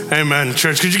Amen.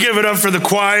 Church, could you give it up for the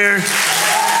choir?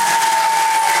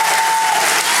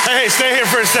 Hey, stay here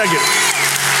for a second.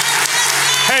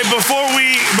 Hey,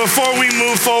 before we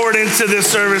move forward into this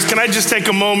service, can I just take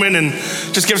a moment and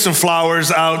just give some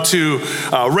flowers out to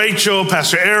Rachel,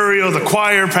 Pastor Ariel, the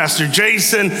choir, Pastor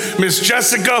Jason, Miss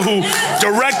Jessica, who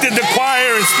directed the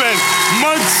choir and spent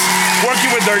months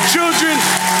working with our children.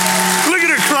 Look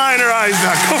at her crying her eyes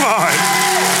out. Come on.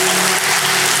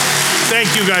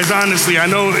 Thank you guys, honestly. I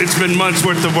know it's been months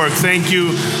worth of work. Thank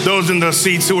you. Those in the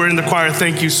seats who are in the choir,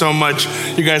 thank you so much.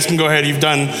 You guys can go ahead. You've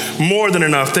done more than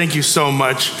enough. Thank you so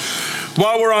much.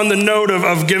 While we're on the note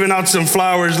of giving out some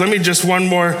flowers, let me just one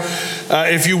more.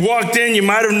 If you walked in, you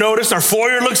might have noticed our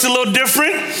foyer looks a little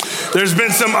different. There's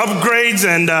been some upgrades,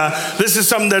 and this is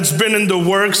something that's been in the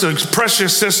works. A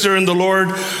precious sister in the Lord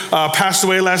passed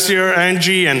away last year,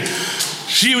 Angie, and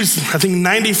she was, I think,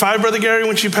 95, Brother Gary,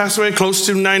 when she passed away, close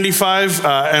to 95,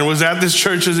 and was at this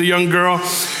church as a young girl.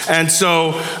 And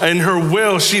so in her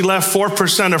will, she left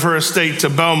 4% of her estate to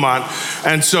Belmont.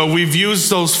 And so we've used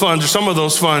those funds, or some of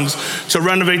those funds, to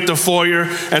renovate the foyer.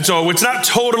 And so it's not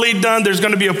totally done. There's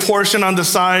going to be a portion on the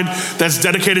side that's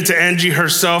dedicated to Angie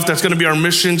herself. That's going to be our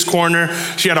missions corner.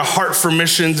 She had a heart for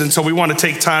missions, and so we want to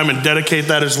take time and dedicate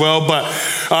that as well. But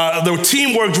the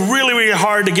team worked really, really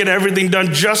hard to get everything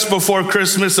done just before Christmas.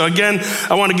 So again,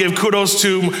 I want to give kudos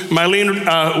to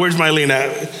Mylene. Where's Mylene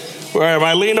at?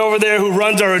 Mylene over there, who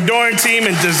runs our Adorn team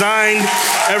and designed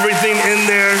everything in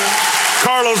there.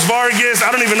 Carlos Vargas,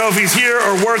 I don't even know if he's here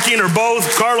or working or both.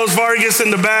 Carlos Vargas in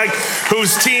the back,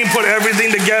 whose team put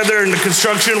everything together in the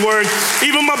construction work.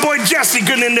 Even my boy Jesse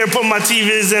getting in there, put my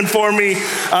TVs in for me.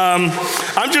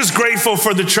 I'm just grateful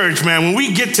for the church, man. When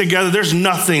we get together, there's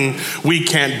nothing we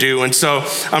can't do. And so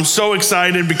I'm so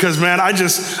excited because, man, I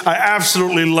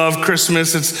absolutely love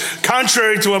Christmas. It's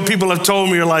contrary to what people have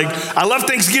told me. You're like, I love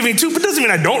Thanksgiving too, but it doesn't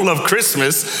mean I don't love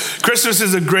Christmas. Christmas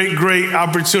is a great, great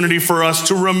opportunity for us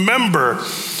to remember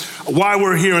why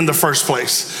we're here in the first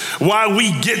place, why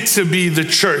we get to be the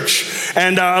church.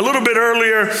 And a little bit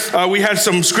earlier, we had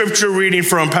some scripture reading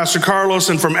from Pastor Carlos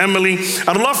and from Emily.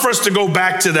 I'd love for us to go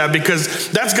back to that because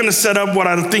that's going to set up what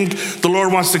I think the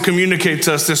Lord wants to communicate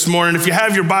to us this morning. If you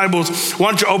have your Bibles, why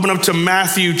don't you open up to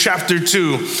Matthew chapter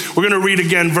 2. We're going to read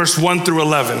again verse 1 through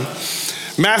 11.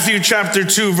 Matthew chapter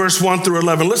 2, verse 1 through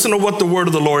 11. Listen to what the word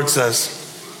of the Lord says.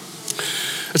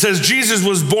 It says, Jesus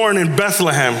was born in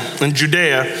Bethlehem in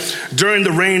Judea during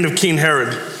the reign of King Herod.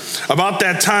 About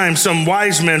that time, some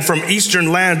wise men from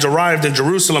eastern lands arrived in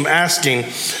Jerusalem asking,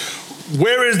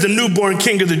 "Where is the newborn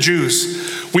King of the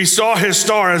Jews? We saw his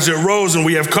star as it rose and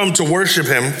we have come to worship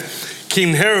him."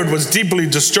 King Herod was deeply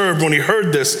disturbed when he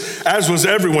heard this, as was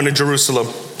everyone in Jerusalem.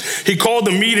 He called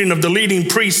a meeting of the leading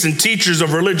priests and teachers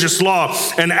of religious law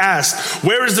and asked,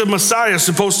 "Where is the Messiah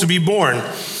supposed to be born?"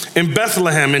 "In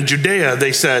Bethlehem in Judea,"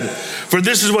 they said, "for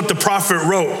this is what the prophet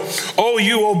wrote. O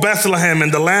you, O Bethlehem,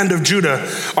 in the land of Judah,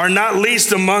 are not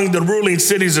least among the ruling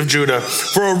cities of Judah.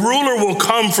 For a ruler will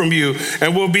come from you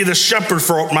and will be the shepherd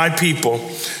for my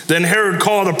people." Then Herod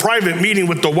called a private meeting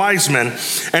with the wise men,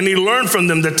 and he learned from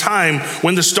them the time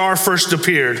when the star first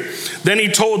appeared. Then he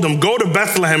told them, "Go to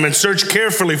Bethlehem and search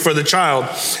carefully for the child.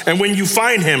 And when you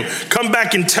find him, come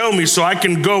back and tell me so I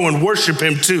can go and worship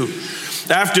him too."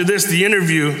 After this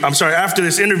interview,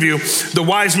 the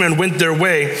wise men went their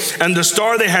way, and the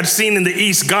star they had seen in the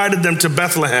east guided them to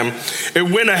Bethlehem. It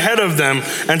went ahead of them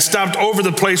and stopped over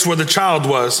the place where the child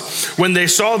was. When they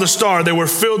saw the star, they were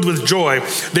filled with joy.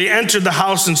 They entered the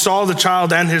house and saw the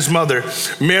child and his mother,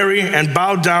 Mary, and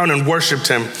bowed down and worshiped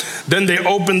him. Then they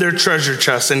opened their treasure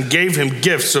chests and gave him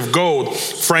gifts of gold,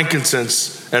 frankincense,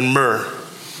 and myrrh.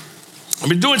 I've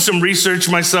been doing some research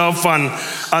myself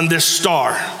on this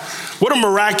star. What a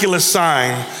miraculous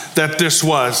sign that this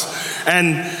was.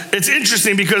 And it's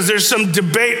interesting because there's some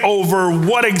debate over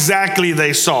what exactly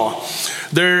they saw.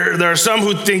 There are some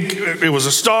who think it was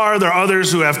a star. There are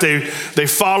others who, they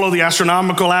follow the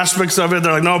astronomical aspects of it,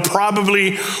 they're like, no,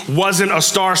 probably wasn't a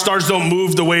star. Stars don't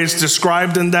move the way it's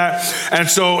described in that. And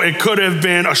so it could have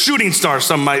been a shooting star,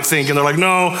 some might think. And they're like,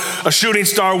 no, a shooting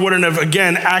star wouldn't have,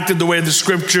 again, acted the way the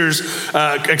scriptures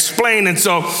explain. And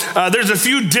so there's a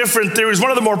few different theories.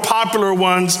 One of the more popular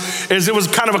ones is it was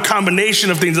kind of a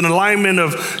combination of things, an alignment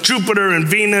of Jupiter and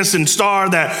Venus and star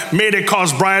that made it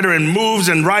cause brighter and moves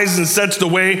and rises and sets the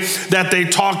way that they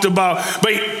talked about.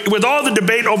 But with all the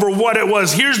debate over what it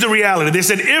was, here's the reality. They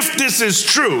said, if this is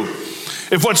true,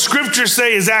 if what scriptures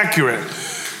say is accurate,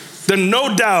 then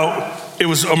no doubt it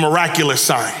was a miraculous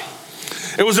sign.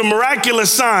 It was a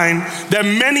miraculous sign that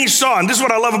many saw. And this is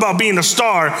what I love about being a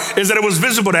star, is that it was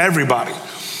visible to everybody.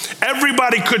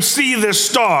 everybody could see this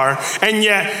star, and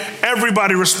yet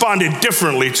everybody responded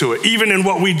differently to it, even in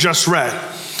what we just read.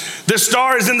 This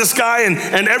star is in the sky,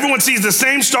 and everyone sees the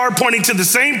same star pointing to the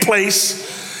same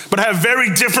place, but have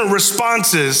very different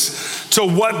responses to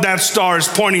what that star is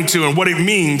pointing to and what it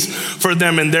means for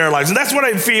them in their lives. And that's what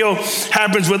I feel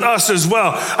happens with us as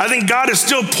well. I think God is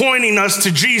still pointing us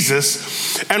to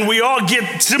Jesus, and we all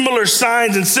get similar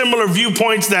signs and similar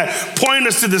viewpoints that point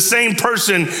us to the same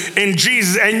person in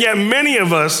Jesus, and yet many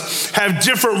of us have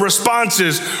different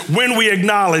responses when we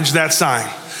acknowledge that sign.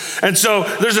 And so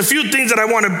there's a few things that I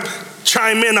want to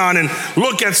chime in on and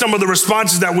look at some of the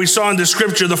responses that we saw in the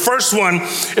scripture. The first one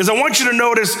is I want you to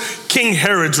notice King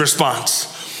Herod's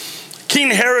response. King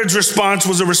Herod's response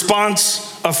was a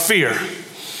response of fear.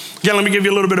 Again, let me give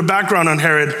you a little bit of background on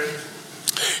Herod.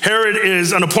 Herod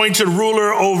is an appointed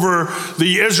ruler over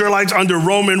the Israelites under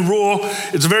Roman rule.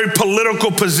 It's a very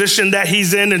political position that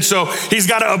he's in, and so he's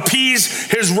got to appease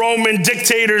his Roman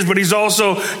dictators, but he's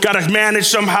also got to manage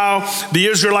somehow the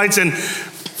Israelites. And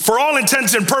for all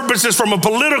intents and purposes, from a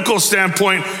political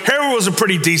standpoint, Herod was a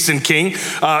pretty decent king.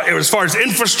 As far as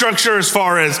infrastructure, as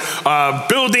far as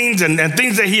buildings and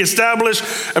things that he established,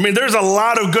 I mean, there's a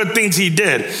lot of good things he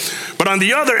did. But on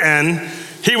the other end,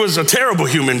 he was a terrible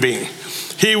human being.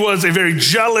 He was a very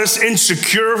jealous,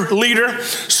 insecure leader,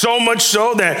 so much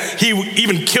so that he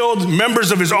even killed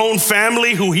members of his own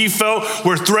family who he felt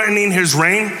were threatening his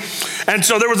reign. And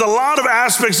so there was a lot of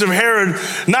aspects of Herod,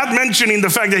 not mentioning the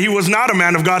fact that he was not a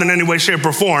man of God in any way, shape,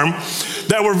 or form,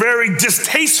 that were very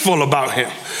distasteful about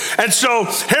him. And so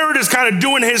Herod is kind of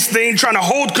doing his thing, trying to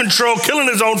hold control, killing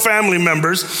his own family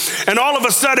members. And all of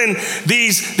a sudden,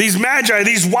 these magi,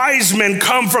 these wise men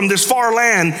come from this far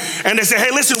land, and they say, hey,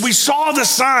 listen, we saw the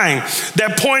sign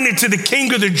that pointed to the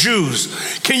King of the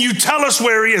Jews. Can you tell us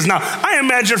where he is? Now, I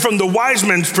imagine from the wise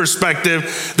men's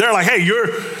perspective, they're like, hey,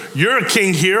 you're a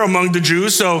king here among the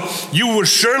Jews, so you would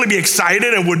surely be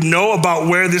excited and would know about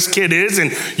where this kid is,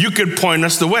 and you could point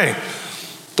us the way.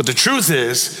 But the truth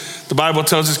is, the Bible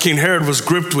tells us King Herod was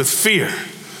gripped with fear,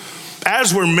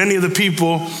 as were many of the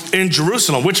people in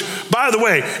Jerusalem, which, by the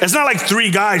way, it's not like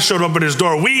three guys showed up at his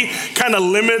door. We kind of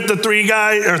limit the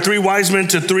three wise men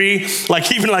to three,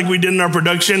 even like we did in our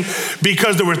production,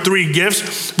 because there were three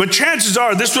gifts. But chances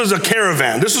are this was a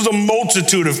caravan. This was a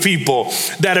multitude of people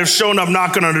that have shown up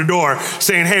knocking on the door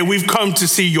saying, hey, we've come to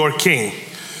see your king.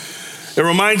 It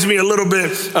reminds me a little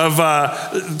bit of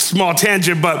a small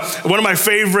tangent, but one of my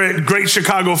favorite Great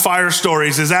Chicago Fire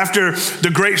stories is after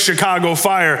the Great Chicago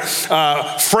Fire,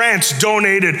 France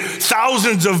donated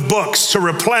thousands of books to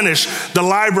replenish the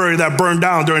library that burned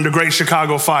down during the Great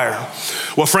Chicago Fire.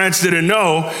 What France didn't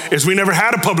know is we never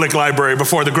had a public library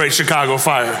before the Great Chicago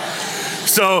Fire.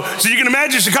 So you can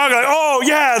imagine Chicago like, oh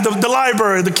yeah, the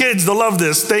library, the kids, they'll love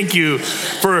this. Thank you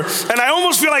and I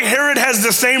almost feel like Herod has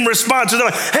the same response. They're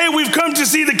like, hey, we've come to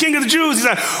see the King of the Jews. He's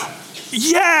like,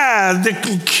 yeah,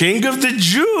 the King of the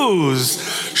Jews.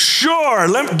 Sure,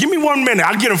 give me 1 minute,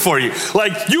 I'll get him for you.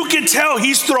 Like, you can tell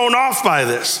he's thrown off by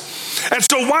this. And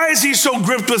so why is he so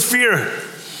gripped with fear?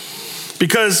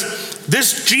 Because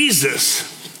this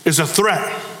Jesus is a threat.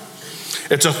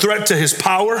 It's a threat to his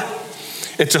power.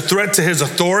 It's a threat to his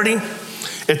authority.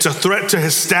 It's a threat to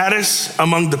his status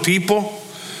among the people.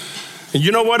 And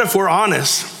you know what? If we're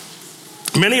honest,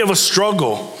 many of us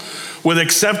struggle with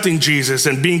accepting Jesus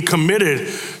and being committed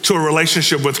to a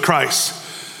relationship with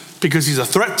Christ because he's a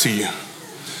threat to you.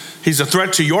 He's a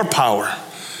threat to your power.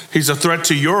 He's a threat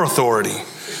to your authority.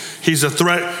 He's a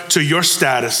threat to your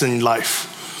status in life.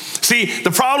 See,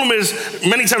 the problem is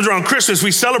many times around Christmas,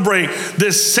 we celebrate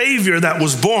this Savior that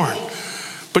was born.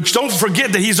 But don't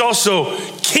forget that he's also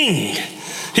King.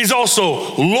 He's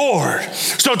also Lord.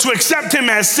 So to accept him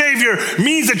as Savior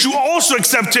means that you also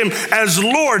accept him as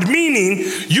Lord, meaning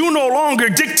you no longer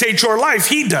dictate your life,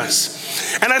 he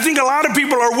does. And I think a lot of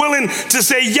people are willing to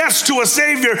say yes to a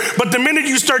Savior, but the minute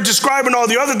you start describing all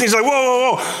the other things, like,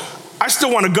 whoa, I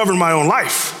still want to govern my own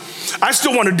life. I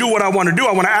still want to do what I want to do.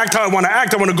 I want to act how I want to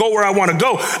act. I want to go where I want to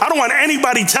go. I don't want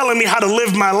anybody telling me how to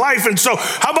live my life. And so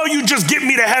how about you just get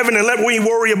me to heaven and let me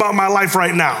worry about my life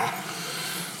right now?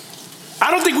 I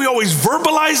don't think we always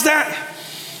verbalize that,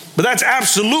 but that's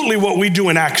absolutely what we do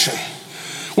in action.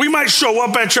 We might show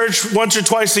up at church once or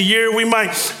twice a year. We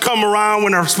might come around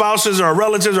when our spouses or our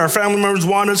relatives or our family members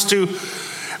want us to.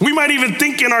 We might even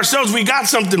think in ourselves we got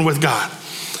something with God.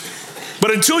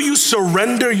 But until you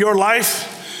surrender your life,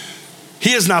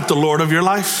 he is not the Lord of your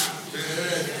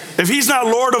life. If he's not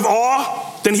Lord of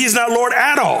all, then he's not Lord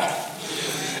at all.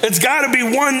 It's got to be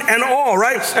one and all,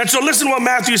 right? And so listen to what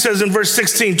Matthew says in verse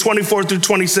 16, 24 through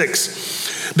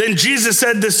 26. Then Jesus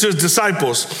said this to his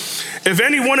disciples, If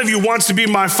any one of you wants to be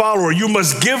my follower, you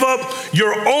must give up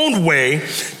your own way,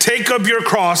 take up your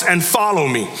cross, and follow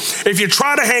me. If you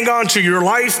try to hang on to your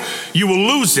life, you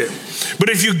will lose it.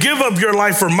 But if you give up your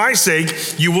life for my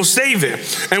sake, you will save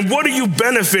it. And what do you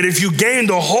benefit if you gain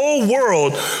the whole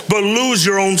world but lose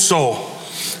your own soul?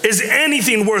 Is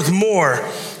anything worth more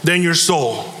than your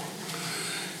soul?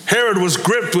 Herod was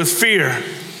gripped with fear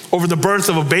over the birth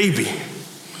of a baby.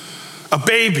 A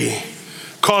baby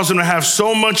caused him to have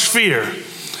so much fear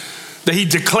that he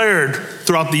declared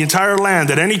throughout the entire land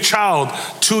that any child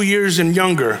 2 years and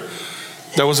younger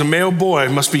that was a male boy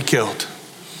must be killed.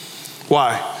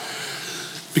 Why?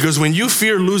 Because when you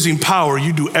fear losing power,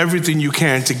 you do everything you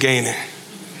can to gain it.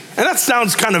 And that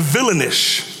sounds kind of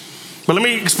villainish, but let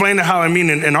me explain it how I mean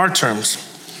in our terms.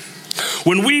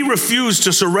 When we refuse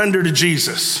to surrender to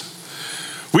Jesus,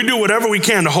 we do whatever we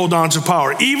can to hold on to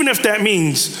power, even if that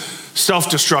means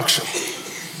self-destruction.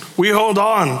 We hold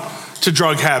on to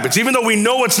drug habits, even though we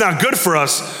know it's not good for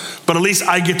us, but at least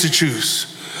I get to choose.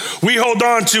 We hold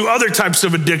on to other types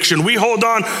of addiction. We hold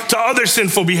on to other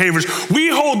sinful behaviors. We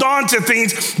hold on to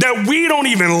things that we don't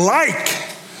even like,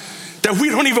 that we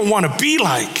don't even want to be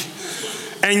like.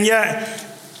 And yet,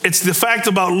 it's the fact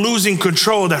about losing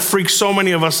control that freaks so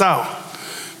many of us out,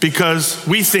 because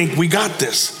we think we got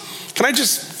this. Can I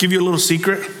just give you a little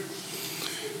secret?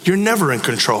 You're never in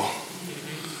control,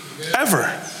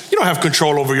 ever. You don't have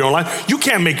control over your own life. You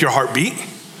can't make your heart beat.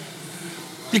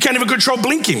 You can't even control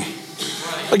blinking.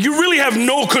 Like, you really have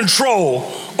no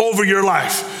control over your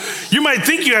life. You might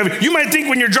think you have. You might think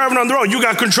when you're driving on the road, you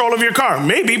got control of your car.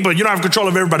 Maybe, but you don't have control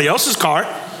of everybody else's car.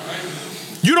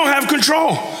 You don't have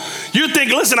control. You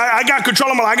think, listen, I got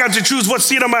control of my life. I got to choose what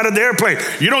seat I'm at of the airplane.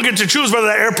 You don't get to choose whether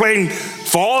the airplane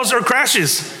falls or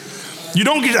crashes. You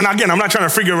don't get, and again, I'm not trying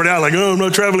to figure it out like, oh, I'm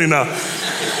not traveling now.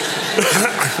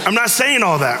 I'm not saying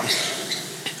all that.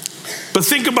 But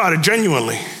think about it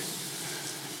genuinely.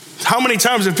 How many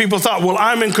times have people thought, well,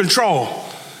 I'm in control,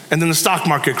 and then the stock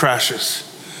market crashes,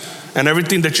 and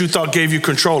everything that you thought gave you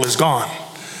control is gone.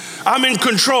 I'm in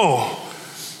control,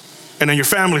 and then your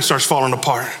family starts falling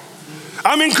apart.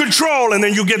 I'm in control, and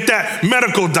then you get that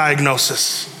medical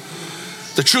diagnosis.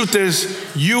 The truth is,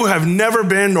 you have never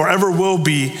been nor ever will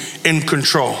be in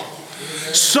control.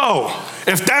 So,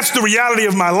 if that's the reality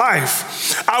of my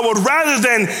life, I would rather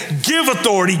than give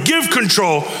authority, give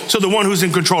control to the one who's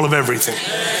in control of everything.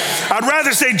 I'd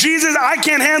rather say, Jesus, I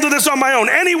can't handle this on my own.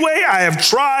 Anyway, I have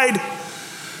tried,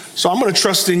 so I'm going to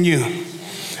trust in you.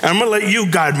 And I'm going to let you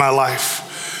guide my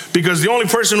life, because the only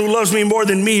person who loves me more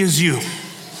than me is you.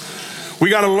 We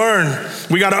got to learn,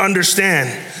 we got to understand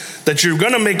that you're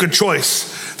going to make a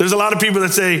choice. There's a lot of people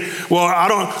that say, well, I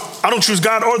don't choose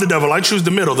God or the devil. I choose the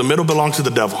middle. The middle belongs to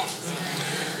the devil.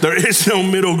 There is no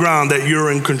middle ground that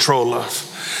you're in control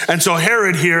of. And so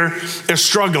Herod here is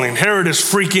struggling. Herod is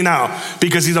freaking out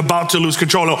because he's about to lose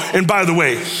control. And by the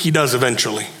way, he does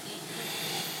eventually.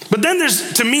 But then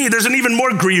there's an even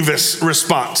more grievous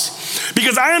response.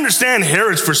 Because I understand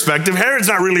Herod's perspective. Herod's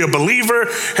not really a believer.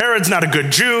 Herod's not a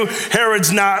good Jew.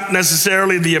 Herod's not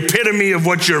necessarily the epitome of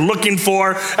what you're looking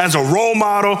for as a role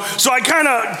model. So I kind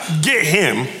of get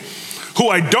him. Who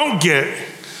I don't get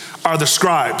are the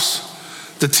scribes,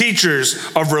 the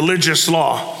teachers of religious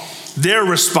law, their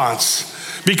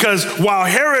response. Because while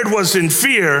Herod was in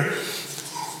fear,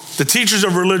 the teachers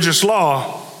of religious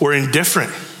law were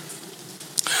indifferent.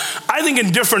 I think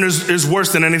indifferent is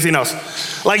worse than anything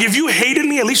else. Like, if you hated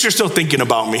me, at least you're still thinking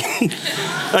about me.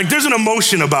 Like, there's an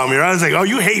emotion about me, right? I was like, oh,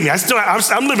 you hate me.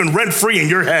 I'm living rent free in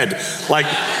your head. Like,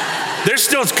 there's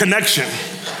still a connection.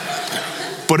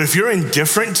 But if you're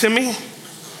indifferent to me,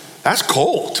 that's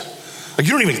cold. Like,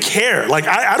 you don't even care. Like,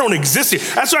 I don't exist here.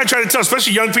 That's what I try to tell,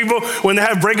 especially young people when they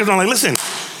have breakups. I'm like, listen,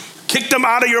 kick them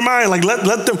out of your mind. Like,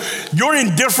 let them. Your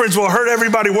indifference will hurt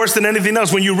everybody worse than anything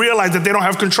else when you realize that they don't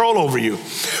have control over you.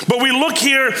 But we look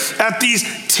here at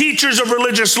these teachers of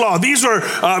religious law. These were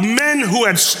men who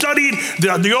had studied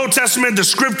the Old Testament, the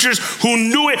scriptures, who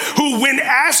knew it, who, when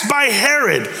asked by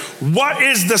Herod, what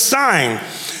is the sign?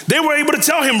 They were able to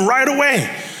tell him right away.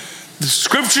 The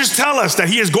scriptures tell us that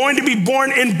he is going to be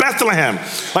born in Bethlehem.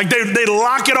 Like, they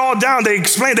lock it all down. They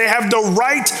explain they have the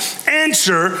right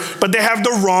answer, but they have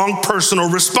the wrong personal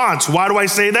response. Why do I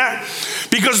say that?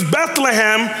 Because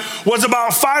Bethlehem was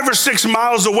about 5 or 6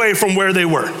 miles away from where they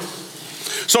were.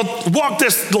 So walk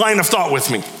this line of thought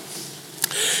with me.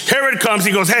 Herod comes,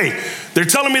 he goes, hey, they're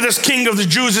telling me this king of the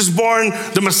Jews is born,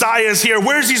 the Messiah is here.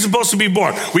 Where is he supposed to be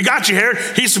born? We got you, Herod.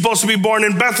 He's supposed to be born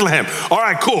in Bethlehem. All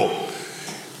right, cool.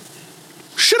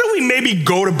 Shouldn't we maybe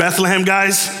go to Bethlehem,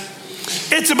 guys?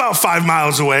 It's about 5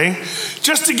 miles away.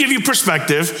 Just to give you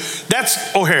perspective,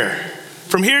 that's O'Hare.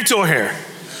 from here to O'Hare.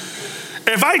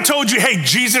 If I told you, hey,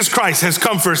 Jesus Christ has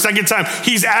come for a second time,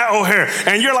 he's at O'Hare,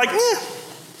 and you're like,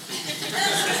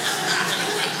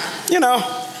 you know,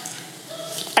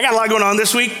 I got a lot going on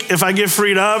this week. If I get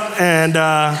freed up, and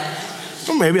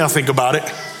well, maybe I'll think about it.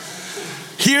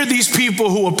 Here, these people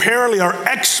who apparently are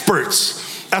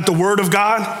experts at the Word of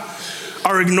God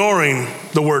are ignoring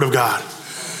the Word of God.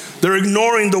 They're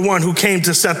ignoring the one who came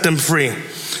to set them free.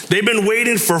 They've been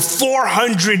waiting for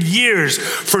 400 years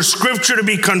for Scripture to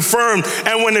be confirmed.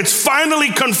 And when it's finally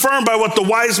confirmed by what the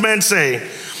wise men say,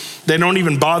 they don't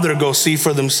even bother to go see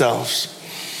for themselves.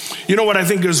 You know what I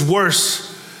think is worse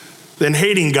than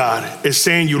hating God is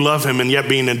saying you love him and yet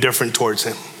being indifferent towards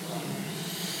him.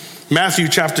 Matthew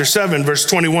chapter 7, verse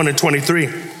 21 and 23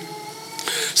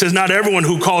 says, not everyone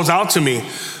who calls out to me,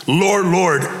 Lord,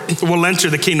 Lord, will enter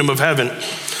the kingdom of heaven.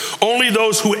 Only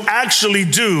those who actually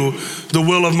do the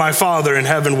will of my Father in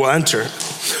heaven will enter.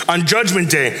 On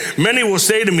judgment day, many will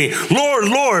say to me, Lord,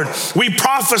 Lord, we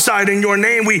prophesied in your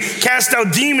name. We cast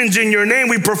out demons in your name.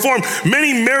 We performed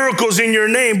many miracles in your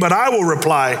name. But I will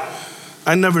reply,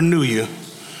 I never knew you.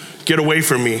 Get away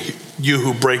from me, you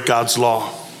who break God's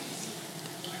law.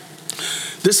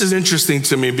 This is interesting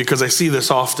to me because I see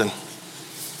this often.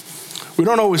 We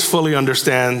don't always fully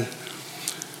understand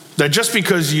that just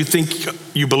because you think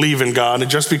you believe in God and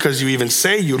just because you even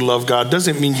say you love God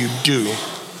doesn't mean you do,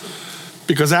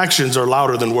 because actions are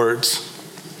louder than words.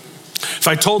 If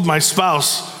I told my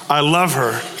spouse I love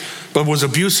her but was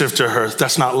abusive to her,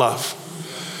 that's not love.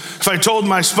 If I told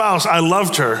my spouse I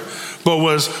loved her but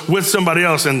was with somebody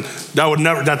else, and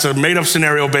that's a made up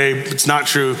scenario, babe, it's not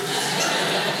true.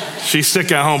 She's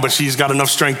sick at home, but she's got enough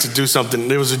strength to do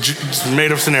something. It was a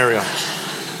made up scenario,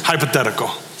 hypothetical.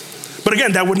 But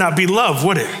again, that would not be love,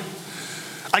 would it?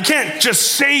 I can't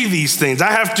just say these things.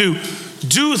 I have to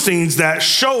do things that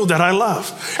show that I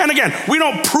love. And again, we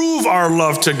don't prove our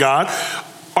love to God.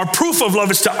 Our proof of love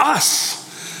is to us.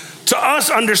 To us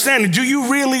understanding, do you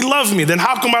really love me? Then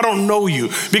how come I don't know you?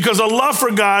 Because a love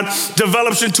for God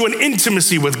develops into an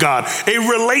intimacy with God, a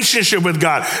relationship with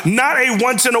God, not a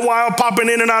once in a while popping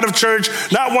in and out of church,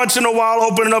 not once in a while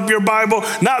opening up your Bible,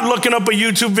 not looking up a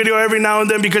YouTube video every now and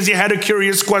then because you had a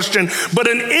curious question, but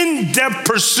an in-depth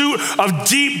pursuit of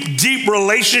deep, deep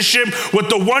relationship with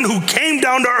the one who came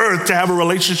down to earth to have a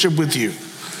relationship with you.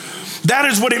 That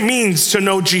is what it means to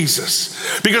know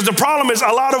Jesus. Because the problem is a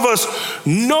lot of us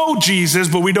know Jesus,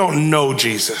 but we don't know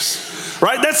Jesus,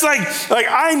 right? That's like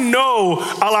I know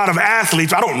a lot of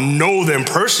athletes. I don't know them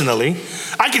personally.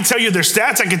 I can tell you their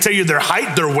stats. I can tell you their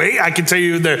height, their weight. I can tell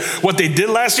you what they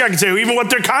did last year. I can tell you even what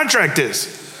their contract is.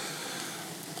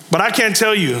 But I can't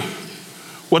tell you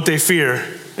what they fear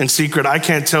in secret. I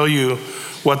can't tell you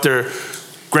what their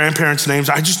grandparents' names.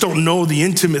 I just don't know the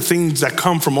intimate things that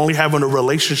come from only having a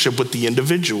relationship with the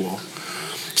individual.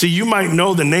 See, you might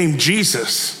know the name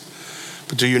Jesus,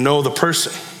 but do you know the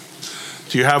person?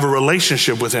 Do you have a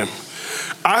relationship with him?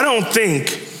 I don't think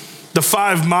the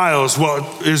 5 miles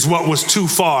is what was too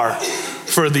far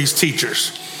for these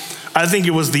teachers. I think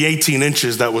it was the 18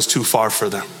 inches that was too far for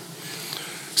them.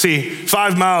 See,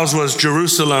 5 miles was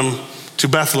Jerusalem to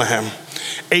Bethlehem.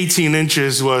 18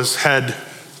 inches was head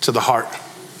to the heart.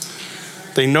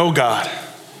 They know God,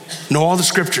 know all the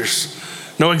scriptures,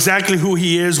 know exactly who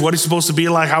he is, what he's supposed to be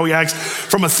like, how he acts.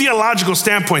 From a theological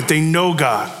standpoint, they know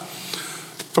God.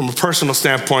 From a personal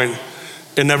standpoint,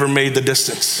 it never made the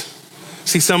distance.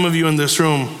 See, some of you in this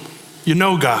room, you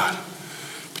know God,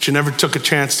 but you never took a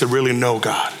chance to really know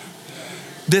God.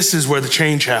 This is where the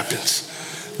change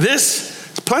happens.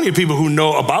 There's plenty of people who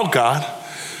know about God,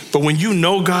 but when you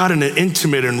know God in an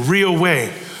intimate and real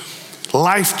way,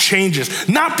 life changes.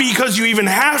 Not because you even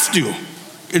have to.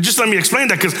 Just let me explain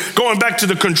that, because going back to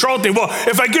the control thing, well,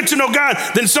 if I get to know God,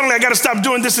 then suddenly I got to stop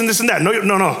doing this and this and that. No.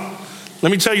 Let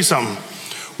me tell you something.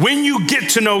 When you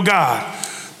get to know God,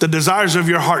 the desires of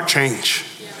your heart change.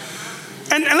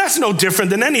 And that's no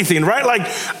different than anything, right? Like,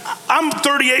 I'm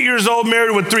 38 years old,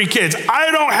 married with 3 kids.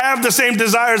 I don't have the same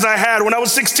desires I had when I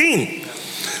was 16.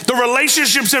 The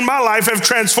relationships in my life have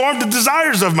transformed the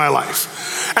desires of my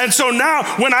life. And so now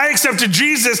when I accepted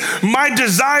Jesus, my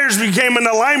desires became in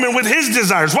alignment with his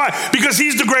desires. Why? Because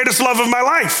he's the greatest love of my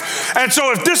life. And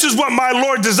so if this is what my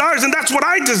Lord desires, then that's what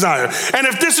I desire. And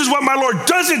if this is what my Lord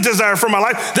doesn't desire for my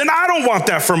life, then I don't want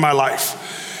that for my life.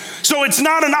 So it's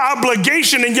not an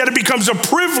obligation, and yet it becomes a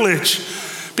privilege,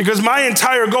 because my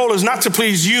entire goal is not to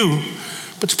please you,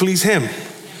 but to please him.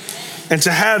 And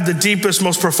to have the deepest,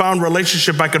 most profound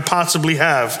relationship I could possibly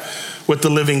have with the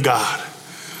living God.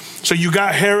 So you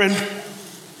got Herod,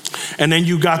 and then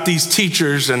you got these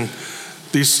teachers and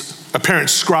these apparent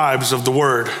scribes of the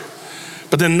word.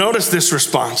 But then notice this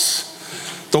response.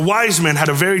 The wise men had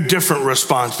a very different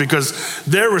response because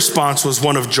their response was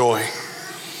one of joy.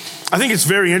 I think it's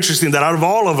very interesting that out of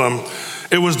all of them,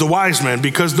 it was the wise men,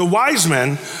 because the wise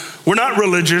men were not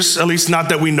religious, at least not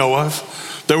that we know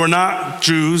of. They were not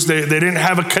Jews. They didn't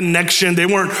have a connection. They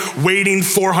weren't waiting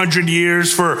 400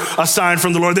 years for a sign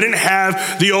from the Lord. They didn't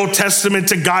have the Old Testament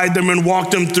to guide them and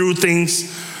walk them through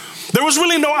things. There was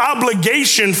really no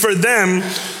obligation for them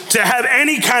to have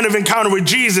any kind of encounter with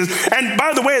Jesus. And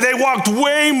by the way, they walked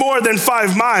way more than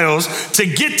 5 miles to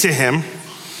get to him.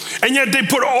 And yet they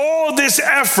put all this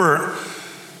effort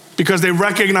because they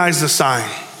recognized the sign.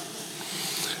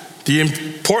 The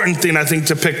important thing I think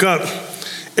to pick up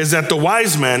is that the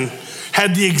wise men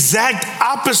had the exact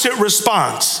opposite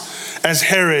response as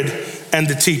Herod and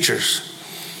the teachers.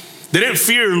 They didn't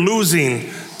fear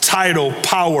losing title,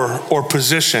 power, or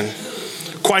position.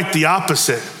 Quite the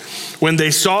opposite. When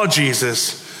they saw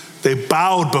Jesus, they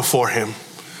bowed before him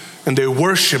and they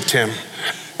worshiped him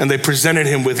and they presented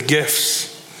him with gifts.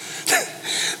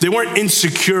 They weren't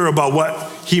insecure about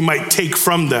what he might take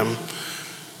from them.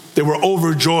 They were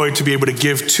overjoyed to be able to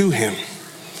give to him.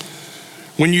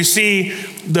 When you see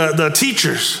the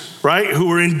teachers, right, who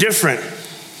were indifferent,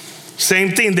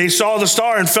 same thing. They saw the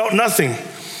star and felt nothing.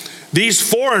 These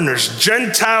foreigners,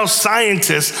 Gentile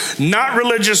scientists, not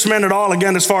religious men at all,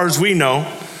 again, as far as we know,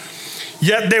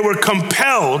 yet they were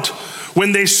compelled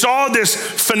when they saw this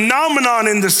phenomenon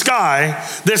in the sky,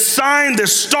 this sign,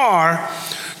 this star,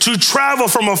 to travel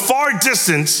from a far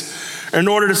distance in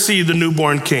order to see the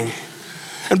newborn king.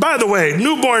 And by the way,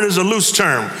 newborn is a loose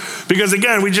term because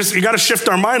again, you got to shift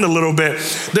our mind a little bit.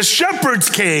 The shepherds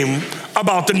came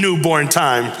about the newborn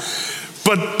time,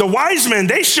 but the wise men,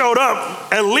 they showed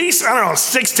up at least,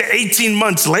 6 to 18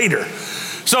 months later.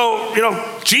 So,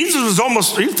 Jesus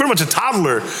was he was pretty much a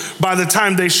toddler by the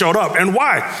time they showed up. And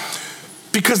why?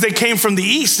 Because they came from the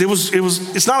east.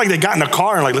 It's not like they got in a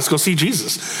car and let's go see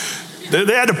Jesus.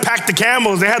 They had to pack the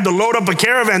camels. They had to load up a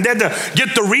caravan. They had to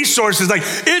get the resources.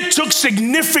 It took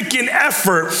significant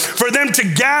effort for them to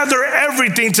gather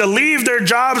everything, to leave their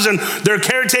jobs and their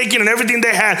caretaking and everything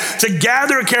they had, to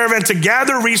gather a caravan, to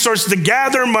gather resources, to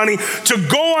gather money, to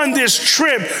go on this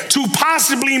trip to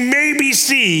possibly maybe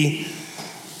see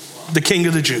the King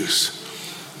of the Jews.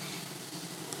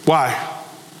 Why?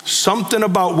 Something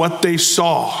about what they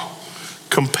saw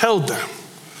compelled them.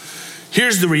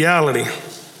 Here's the reality.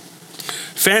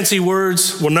 Fancy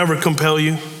words will never compel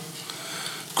you.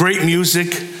 Great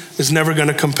music is never going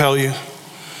to compel you.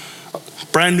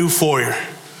 Brand new foyer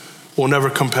will never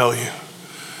compel you.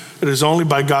 It is only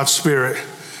by God's Spirit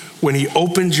when he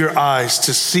opens your eyes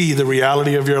to see the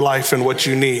reality of your life and what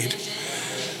you need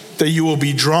that you will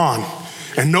be drawn.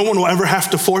 And no one will ever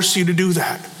have to force you to do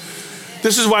that.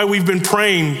 This is why we've been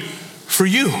praying for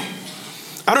you.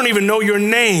 I don't even know your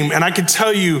name, and I can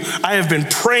tell you I have been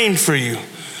praying for you.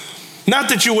 Not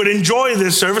that you would enjoy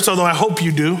this service, although I hope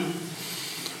you do,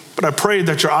 but I pray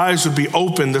that your eyes would be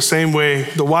open the same way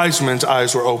the wise men's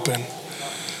eyes were open.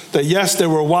 That yes, they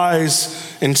were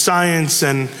wise in science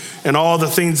and all the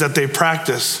things that they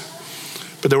practice,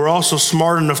 but they were also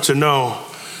smart enough to know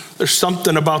there's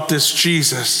something about this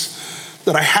Jesus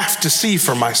that I have to see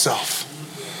for myself.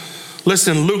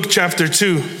 Listen, Luke chapter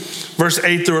 2, verse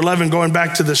 8 through 11, going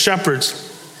back to the shepherds,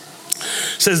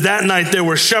 says that night there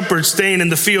were shepherds staying in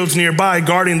the fields nearby,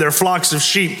 guarding their flocks of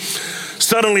sheep.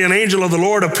 Suddenly an angel of the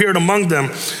Lord appeared among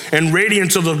them, and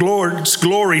radiance of the Lord's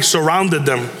glory surrounded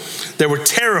them. They were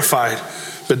terrified,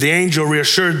 but the angel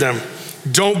reassured them.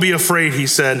 Don't be afraid, he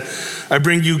said. I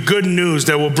bring you good news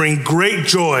that will bring great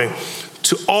joy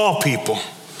to all people.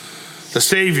 The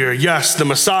Savior, yes, the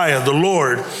Messiah, the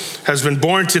Lord, has been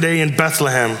born today in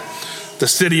Bethlehem, the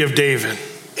city of David.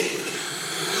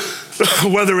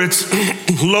 Whether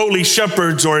it's lowly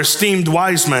shepherds or esteemed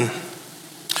wise men,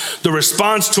 the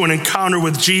response to an encounter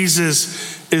with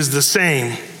Jesus is the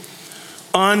same.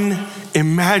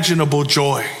 Unimaginable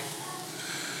joy.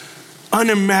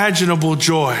 Unimaginable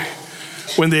joy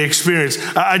when they experience.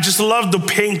 I just love the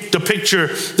picture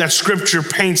that scripture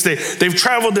paints. They've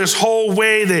traveled this whole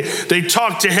way. They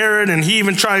talk to Herod, and he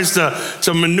even tries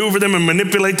to maneuver them and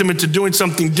manipulate them into doing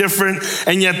something different.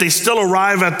 And yet they still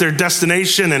arrive at their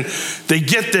destination, and they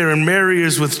get there, and Mary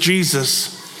is with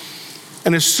Jesus.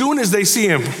 And as soon as they see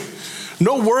him,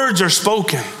 no words are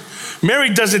spoken. Mary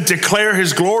doesn't declare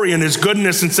his glory and his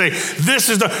goodness and say,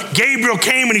 Gabriel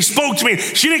came and he spoke to me.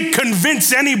 She didn't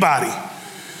convince anybody.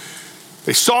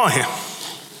 They saw him,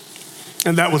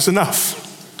 and that was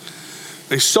enough.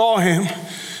 They saw him,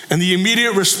 and the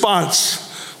immediate response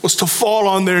was to fall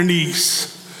on their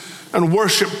knees and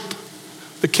worship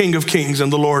the King of Kings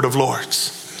and the Lord of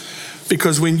Lords.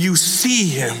 Because when you see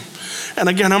him, and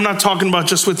again, I'm not talking about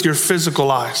just with your physical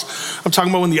eyes. I'm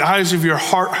talking about when the eyes of your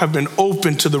heart have been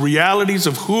opened to the realities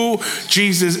of who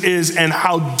Jesus is and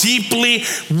how deeply,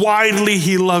 widely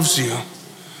he loves you.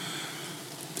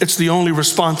 It's the only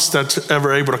response that's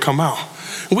ever able to come out.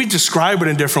 We describe it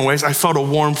in different ways. I felt a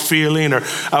warm feeling, or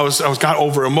I got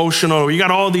over emotional. You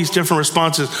got all these different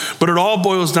responses, but it all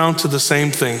boils down to the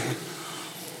same thing.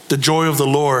 The joy of the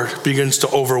Lord begins to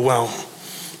overwhelm.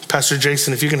 Pastor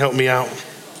Jason, if you can help me out.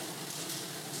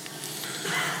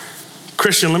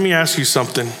 Christian, let me ask you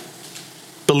something.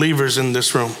 Believers in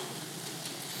this room,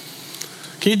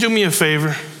 can you do me a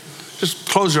favor? Just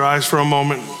close your eyes for a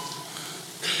moment.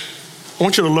 I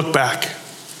want you to look back.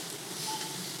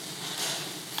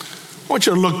 I want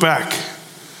you to look back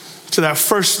to that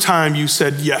first time you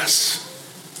said yes.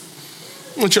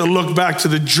 I want you to look back to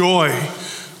the joy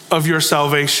of your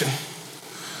salvation.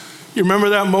 You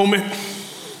remember that moment?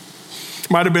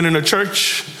 Might have been in a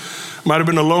church, might have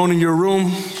been alone in your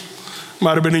room,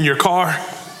 might have been in your car,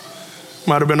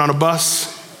 might have been on a bus.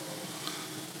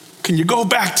 Can you go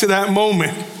back to that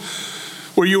moment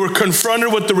where you were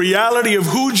confronted with the reality of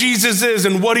who Jesus is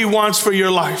and what he wants for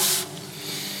your life?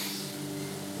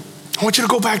 I want you to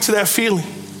go back to that feeling.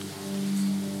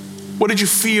 What did you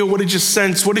feel? What did you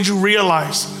sense? What did you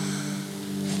realize?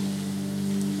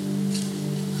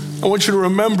 I want you to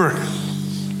remember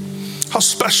how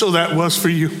special that was for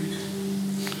you.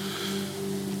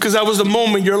 Because that was the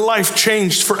moment your life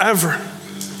changed forever.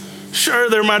 Sure,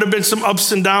 there might have been some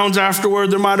ups and downs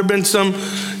afterward. There might have been some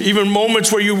even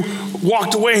moments where you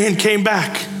walked away and came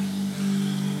back.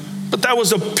 But that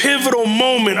was a pivotal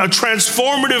moment, a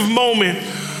transformative moment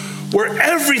where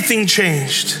everything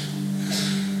changed.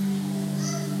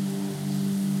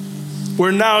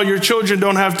 Where now your children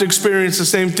don't have to experience the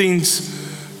same things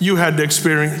you had to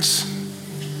experience.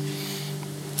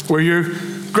 Where your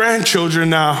grandchildren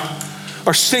now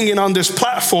are singing on this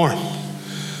platform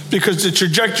because the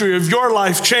trajectory of your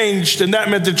life changed, and that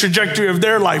meant the trajectory of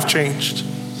their life changed.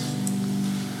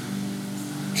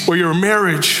 Where your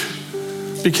marriage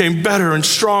became better and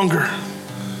stronger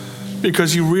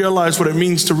because you realized what it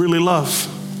means to really love.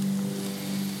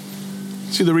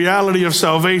 See, the reality of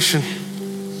salvation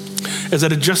is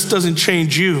that it just doesn't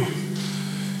change you,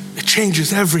 it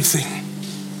changes everything.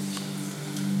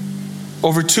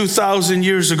 Over 2,000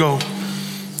 years ago,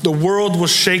 the world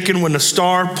was shaken when a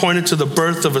star pointed to the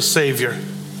birth of a Savior.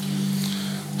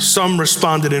 Some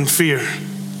responded in fear,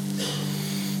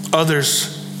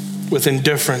 others with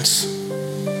indifference,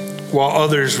 while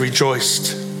others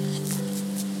rejoiced.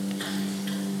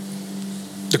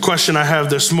 The question I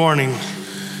have this morning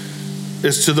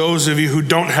is to those of you who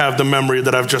don't have the memory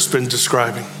that I've just been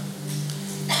describing,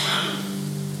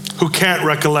 who can't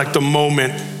recollect a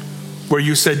moment where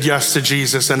you said yes to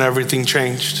Jesus and everything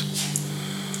changed.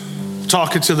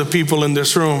 Talking to the people in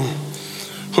this room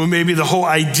who maybe the whole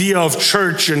idea of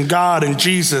church and God and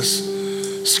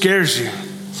Jesus scares you.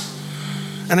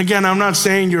 And again, I'm not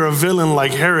saying you're a villain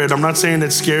like Herod. I'm not saying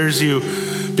it scares you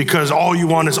because all you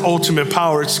want is ultimate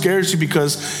power. It scares you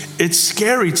because it's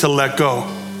scary to let go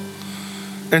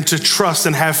and to trust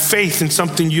and have faith in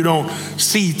something you don't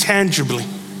see tangibly.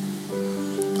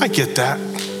 I get that.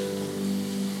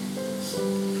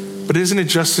 But isn't it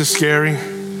just as scary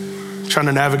trying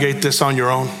to navigate this on your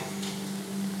own?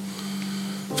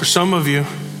 For some of you,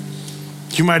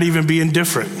 you might even be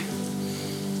indifferent.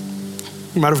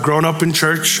 You might have grown up in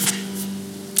church,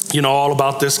 you know, all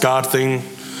about this God thing.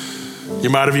 You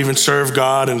might have even served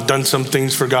God and done some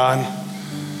things for God.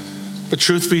 But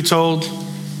truth be told,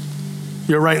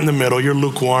 you're right in the middle. You're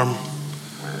lukewarm.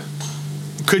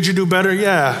 Could you do better?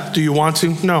 Yeah. Do you want to?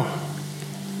 No.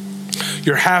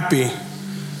 You're happy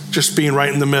just being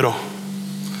right in the middle.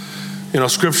 You know,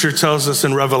 scripture tells us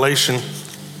in Revelation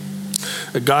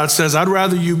that God says, I'd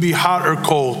rather you be hot or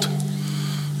cold,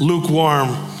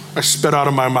 lukewarm, or spit out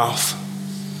of my mouth.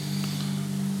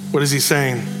 What is he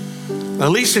saying? At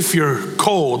least if you're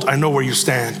cold, I know where you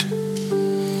stand.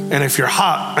 And if you're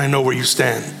hot, I know where you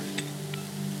stand.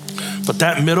 But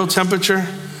that middle temperature,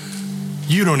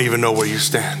 you don't even know where you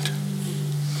stand.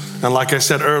 And like I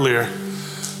said earlier,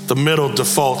 the middle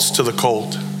defaults to the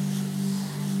cold.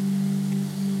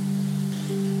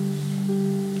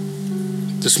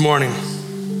 This morning,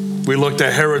 we looked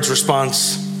at Herod's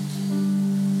response.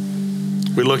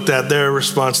 We looked at their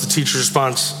response, the teacher's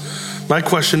response. My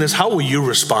question is, how will you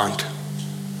respond?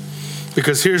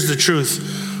 Because here's the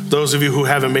truth, those of you who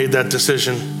haven't made that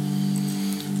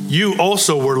decision, you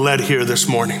also were led here this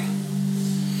morning.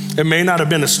 It may not have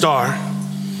been a star,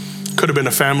 could have been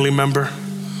a family member,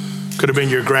 could have been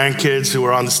your grandkids who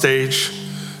were on the stage,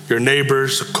 your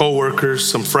neighbors, coworkers,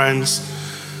 some friends.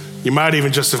 You might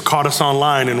even just have caught us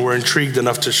online and were intrigued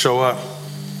enough to show up.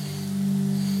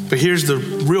 But here's the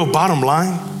real bottom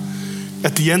line.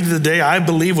 At the end of the day, I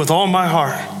believe with all my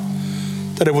heart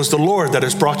that it was the Lord that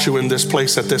has brought you in this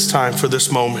place at this time for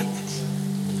this moment.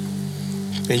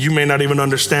 And you may not even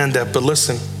understand that, but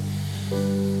listen.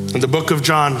 In the book of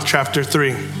John, chapter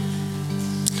 3,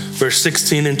 verse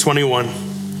 16 and 21,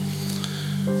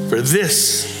 for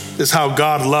this is how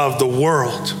God loved the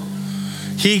world.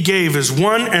 He gave his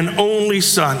one and only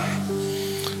Son,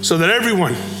 so that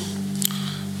everyone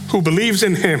who believes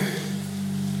in him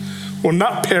will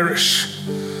not perish,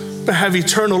 but have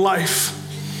eternal life.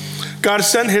 God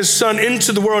sent his Son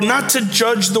into the world, not to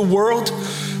judge the world,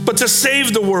 but to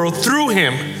save the world through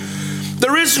him.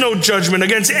 There is no judgment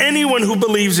against anyone who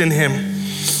believes in him,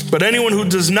 but anyone who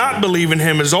does not believe in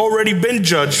him has already been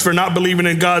judged for not believing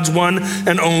in God's one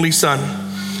and only Son.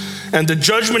 And the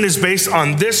judgment is based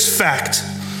on this fact: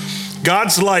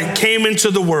 God's light came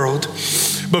into the world,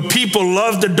 but people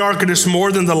loved the darkness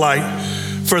more than the light,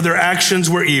 for their actions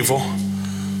were evil.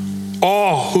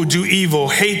 All who do evil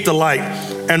hate the light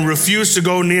and refuse to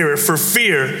go near it for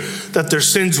fear that their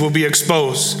sins will be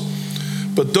exposed.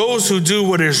 But those who do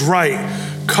what is right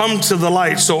come to the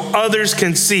light so others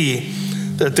can see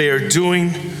that they are doing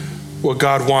what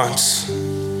God wants.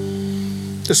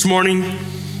 This morning,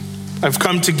 I've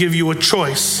come to give you a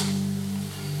choice.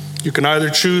 You can either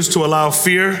choose to allow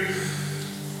fear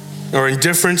or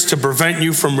indifference to prevent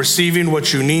you from receiving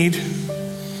what you need,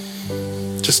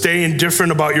 to stay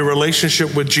indifferent about your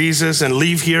relationship with Jesus and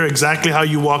leave here exactly how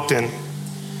you walked in.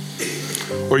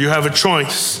 Or you have a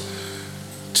choice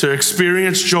to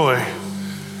experience joy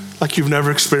like you've never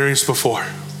experienced before.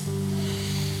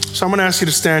 So I'm going to ask you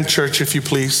to stand, church, if you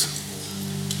please.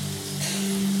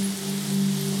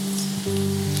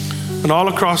 And all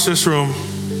across this room,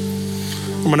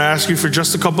 I'm going to ask you for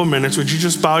just a couple minutes. Would you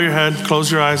just bow your head,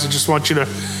 close your eyes? I just want you to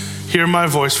hear my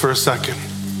voice for a second.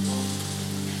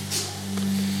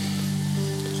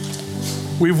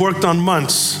 We've worked on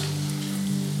months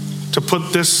to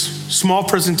put this small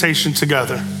presentation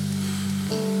together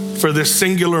for this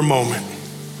singular moment,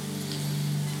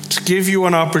 to give you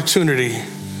an opportunity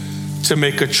to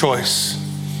make a choice.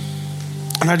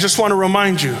 And I just want to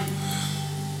remind you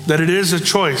that it is a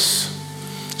choice,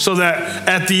 so that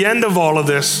at the end of all of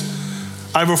this,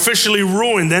 I've officially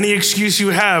ruined any excuse you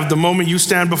have the moment you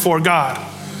stand before God.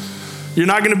 You're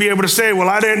not going to be able to say, well,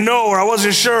 I didn't know, or I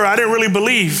wasn't sure, I didn't really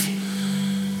believe.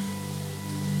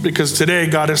 Because today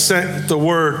God has sent the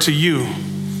word to you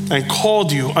and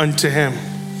called you unto him.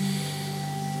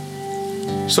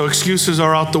 So excuses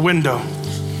are out the window.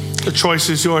 The choice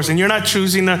is yours. And you're not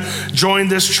choosing to join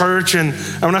this church, and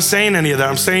I'm not saying any of that.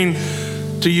 I'm saying,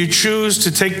 do you choose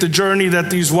to take the journey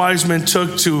that these wise men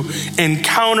took to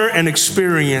encounter and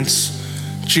experience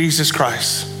Jesus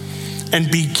Christ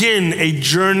and begin a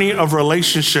journey of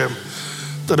relationship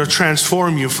that'll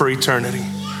transform you for eternity?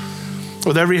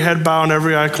 With every head bowed and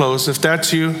every eye closed, if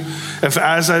that's you, if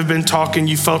as I've been talking,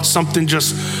 you felt something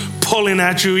just pulling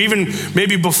at you, even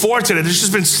maybe before today, there's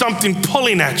just been something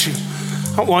pulling at you,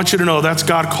 I want you to know that's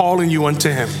God calling you unto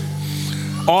him.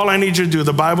 All I need you to do,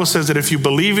 the Bible says that if you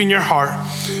believe in your heart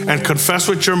and confess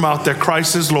with your mouth that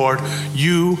Christ is Lord,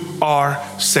 you are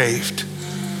saved.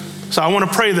 So I want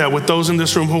to pray that with those in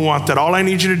this room who want that. All I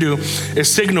need you to do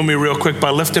is signal me real quick by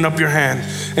lifting up your hand,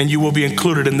 and you will be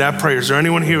included in that prayer. Is there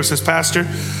anyone here who says, Pastor,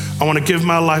 I want to give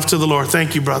my life to the Lord?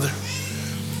 Thank you, brother.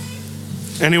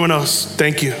 Anyone else?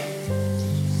 Thank you.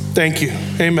 Thank you.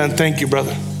 Amen. Thank you,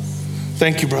 brother.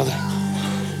 Thank you, brother.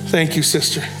 Thank you,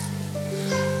 sister.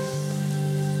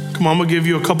 Come on, I'm going to give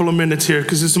you a couple of minutes here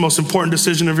because it's the most important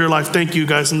decision of your life. Thank you,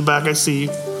 guys in the back. I see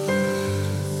you.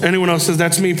 Anyone else says,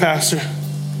 that's me, Pastor?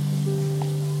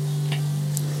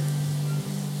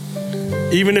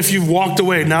 Even if you've walked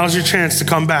away, now's your chance to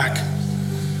come back.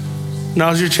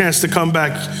 Now's your chance to come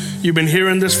back. You've been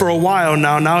hearing this for a while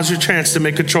now. Now's your chance to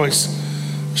make a choice.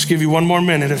 Just give you one more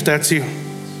minute if that's you.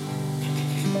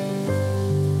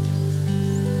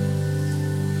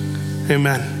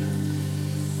 Amen.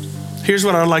 Here's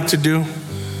what I'd like to do.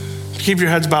 Keep your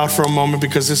heads bowed for a moment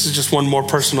because this is just one more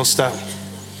personal step.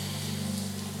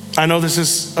 I know this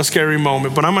is a scary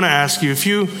moment, but I'm going to ask you, if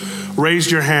you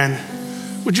raised your hand,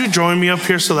 would you join me up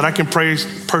here so that I can pray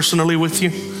personally with you?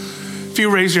 If you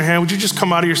raise your hand, would you just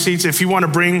come out of your seats? If you want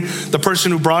to bring the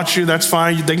person who brought you, that's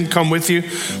fine. They can come with you.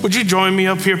 Would you join me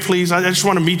up here, please? I just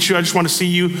want to meet you. I just want to see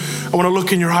you. I want to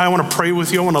look in your eye. I want to pray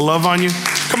with you. I want to love on you.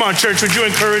 Come on, church. Would you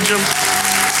encourage them?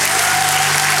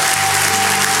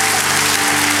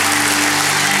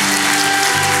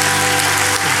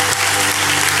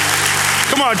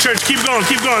 Come on, church, keep going,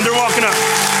 keep going. They're walking up.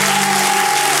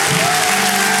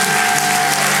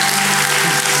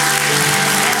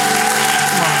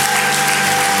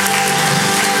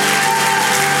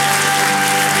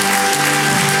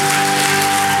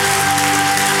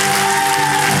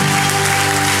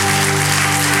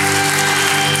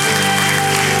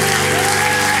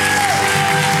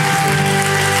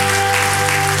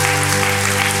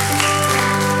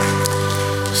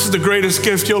 The greatest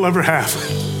gift you'll ever have.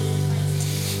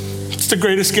 It's the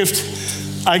greatest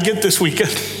gift I get this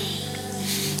weekend.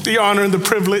 The honor and the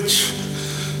privilege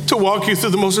to walk you through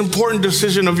the most important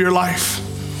decision of your life.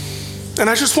 And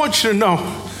I just want you to know,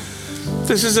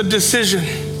 this is a decision.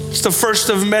 It's the first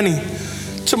of many.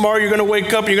 Tomorrow you're gonna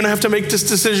wake up, you're gonna have to make this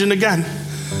decision again.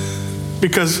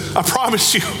 Because I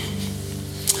promise you,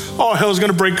 all hell's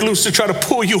gonna break loose to try to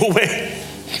pull you away.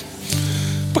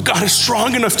 But God is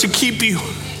strong enough to keep you.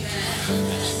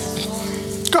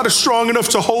 God is strong enough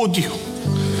to hold you.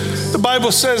 The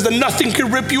Bible says that nothing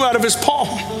can rip you out of his palm.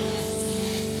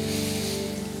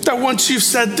 That once you've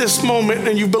said this moment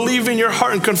and you believe in your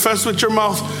heart and confess with your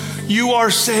mouth, you are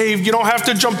saved. You don't have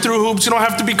to jump through hoops. You don't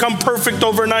have to become perfect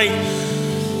overnight.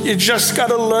 You just got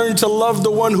to learn to love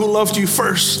the one who loved you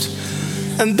first.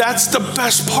 And that's the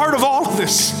best part of all of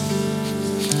this.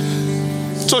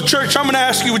 So church, I'm going to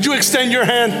ask you, would you extend your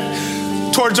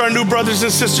hand towards our new brothers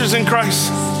and sisters in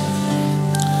Christ?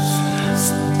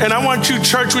 And I want you,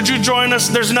 church, would you join us?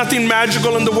 There's nothing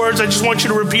magical in the words. I just want you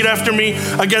to repeat after me.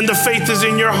 Again, the faith is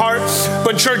in your heart.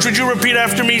 But church, would you repeat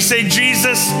after me? Say,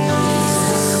 Jesus,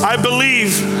 I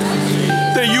believe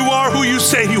that you are who you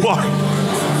say you are.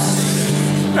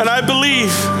 And I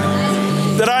believe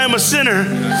that I am a sinner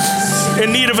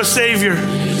in need of a Savior.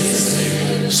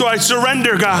 So I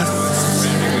surrender, God,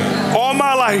 all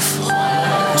my life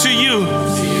to you.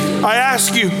 I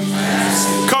ask you,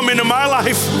 come into my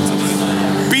life.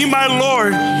 Be my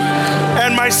Lord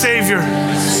and my Savior.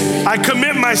 I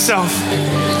commit myself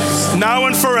now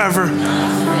and forever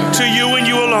to you and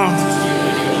you alone.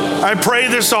 I pray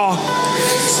this all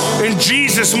in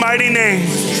Jesus' mighty name.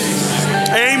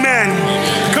 Amen.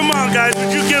 Come on, guys.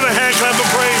 Would you give a hand clap of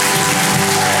praise?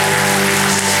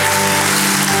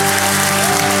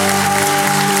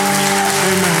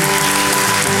 Amen.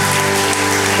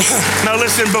 Now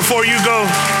listen, before you go,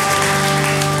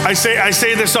 I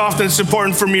say this often. It's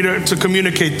important for me to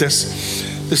communicate this.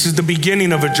 This is the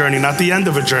beginning of a journey, not the end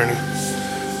of a journey.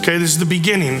 Okay, this is the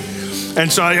beginning. And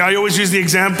so I always use the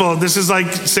example. This is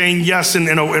like saying yes in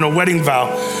a wedding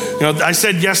vow. You know, I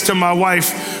said yes to my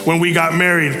wife when we got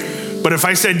married. But if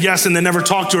I said yes and then never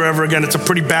talked to her ever again, it's a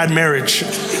pretty bad marriage.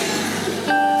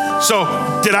 So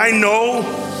did I know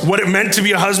what it meant to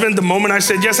be a husband the moment I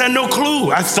said yes? I had no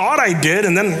clue. I thought I did,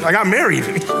 and then I got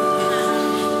married.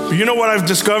 But you know what I've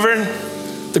discovered?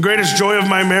 The greatest joy of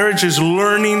my marriage is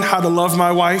learning how to love my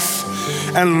wife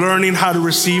and learning how to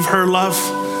receive her love.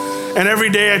 And every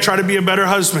day I try to be a better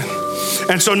husband.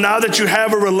 And so now that you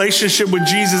have a relationship with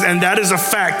Jesus, and that is a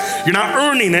fact, you're not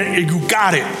earning it, you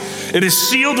got it. It is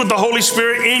sealed with the Holy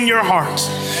Spirit in your heart.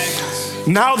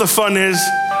 Now the fun is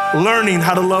learning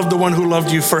how to love the one who loved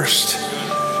you first.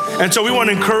 And so we want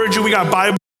to encourage you. We got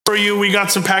Bible for you. We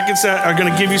got some packets that are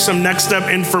going to give you some next step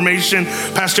information.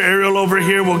 Pastor Ariel over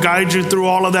here will guide you through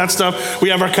all of that stuff. We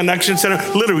have our connection center.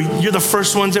 Literally, you're the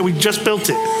first ones that we just built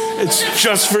it. It's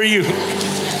just for you.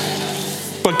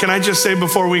 But can I just say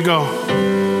before we go,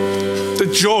 the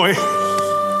joy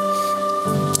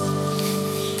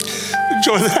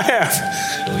that I have,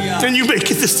 and you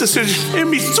making this decision, it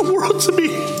means the world to me.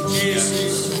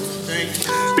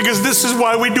 Because this is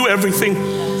why we do everything.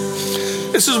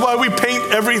 This is why we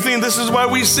paint everything. This is why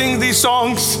we sing these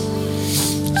songs,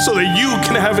 so that you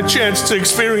can have a chance to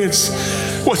experience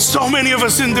what so many of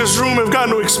us in this room have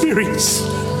gotten to experience.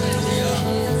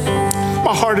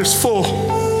 My heart is full.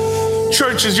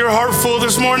 Church, is your heart full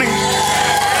this morning?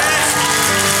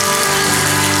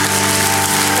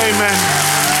 Amen.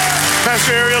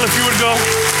 Pastor Ariel, if you would go.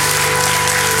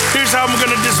 Here's how I'm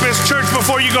going to dismiss. Church,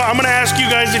 before you go, I'm going to ask you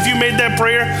guys, if you made that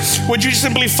prayer, would you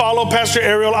simply follow Pastor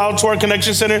Ariel out to our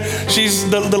connection center? She's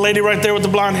the lady right there with the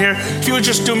blonde hair. If you would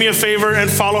just do me a favor and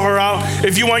follow her out.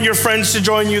 If you want your friends to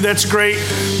join you, that's great.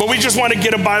 But we just want to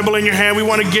get a Bible in your hand. We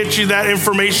want to get you that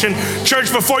information.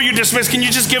 Church, before you dismiss, can you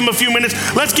just give them a few minutes?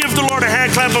 Let's give the Lord a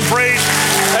hand clap of praise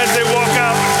as they walk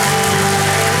out.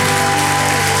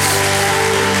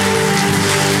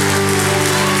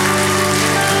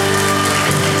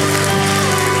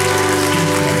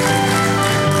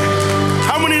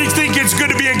 It's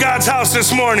good to be in God's house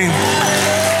this morning.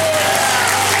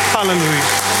 Hallelujah.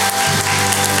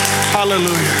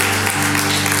 Hallelujah.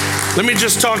 Let me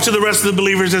just talk to the rest of the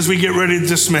believers as we get ready to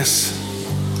dismiss.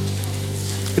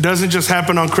 It doesn't just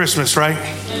happen on Christmas, right?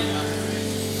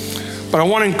 But I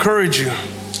want to encourage you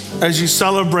as you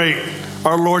celebrate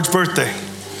our Lord's birthday,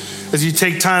 as you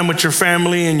take time with your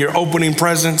family and your opening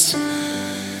presents.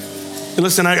 And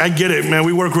listen, I get it, man.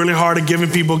 We work really hard at giving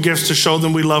people gifts to show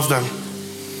them we love them.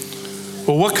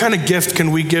 But what kind of gift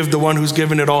can we give the one who's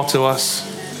given it all to us?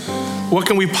 What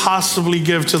can we possibly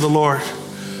give to the Lord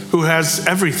who has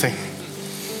everything?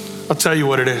 I'll tell you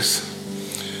what it is.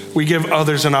 We give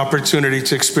others an opportunity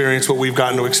to experience what we've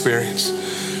gotten to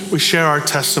experience. We share our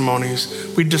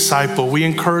testimonies. We disciple. We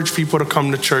encourage people to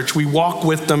come to church. We walk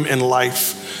with them in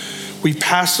life. We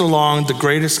pass along the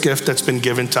greatest gift that's been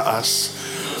given to us.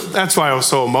 That's why I was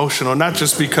so emotional, not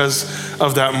just because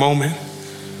of that moment,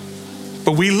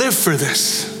 but we live for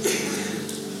this.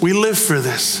 We live for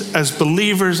this as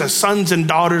believers, as sons and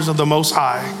daughters of the Most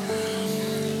High,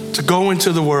 to go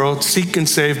into the world, seek and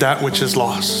save that which is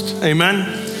lost.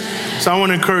 Amen? So I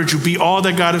want to encourage you, be all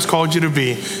that God has called you to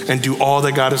be and do all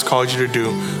that God has called you to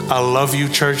do. I love you,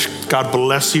 church. God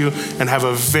bless you, and have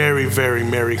a very, very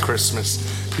Merry Christmas.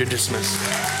 You're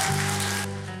dismissed.